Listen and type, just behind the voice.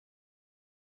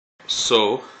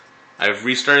So I've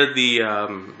restarted the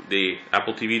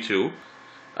Apple TV 2,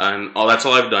 and that's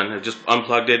all I've done. I've just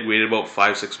unplugged it, waited about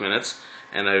 5-6 minutes,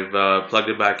 and I've plugged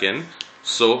it back in.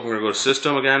 So we're gonna go to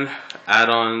System again,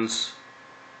 Add-ons,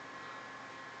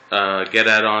 Get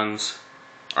Add-ons,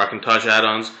 Architage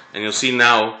Add-ons, and you'll see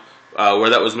now where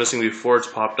that was missing before, it's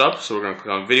popped up. So we're gonna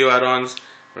click on Video Add-ons,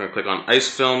 we're gonna click on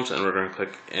Icefilms, and we're gonna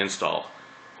click Install.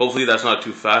 Hopefully that's not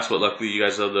too fast, but luckily you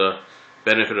guys have the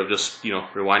benefit of just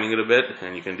rewinding it a bit,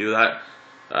 and you can do that.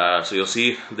 So you'll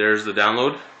see there's the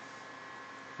download.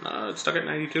 It's stuck at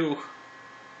 92.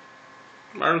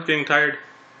 Marvin's getting tired.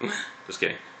 Just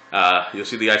kidding. You'll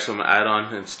see the Icefilm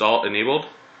add-on install enabled.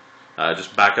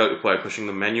 Just back out by pushing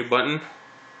the menu button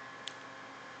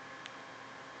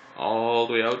all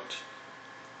the way out.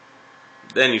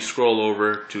 Then you scroll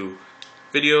over to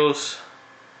videos.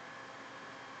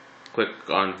 Click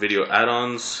on video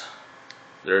add-ons.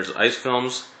 There's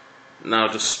Icefilms. Now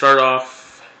to start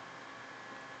off,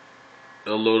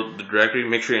 it'll load the directory.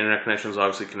 Make sure your internet connection is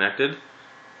obviously connected.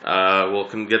 We'll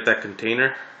get that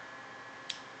container.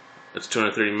 It's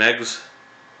 230 megs.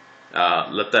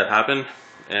 Let that happen,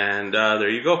 and there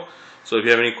you go. So if you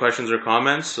have any questions or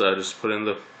comments, just put in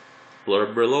the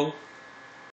blurb below.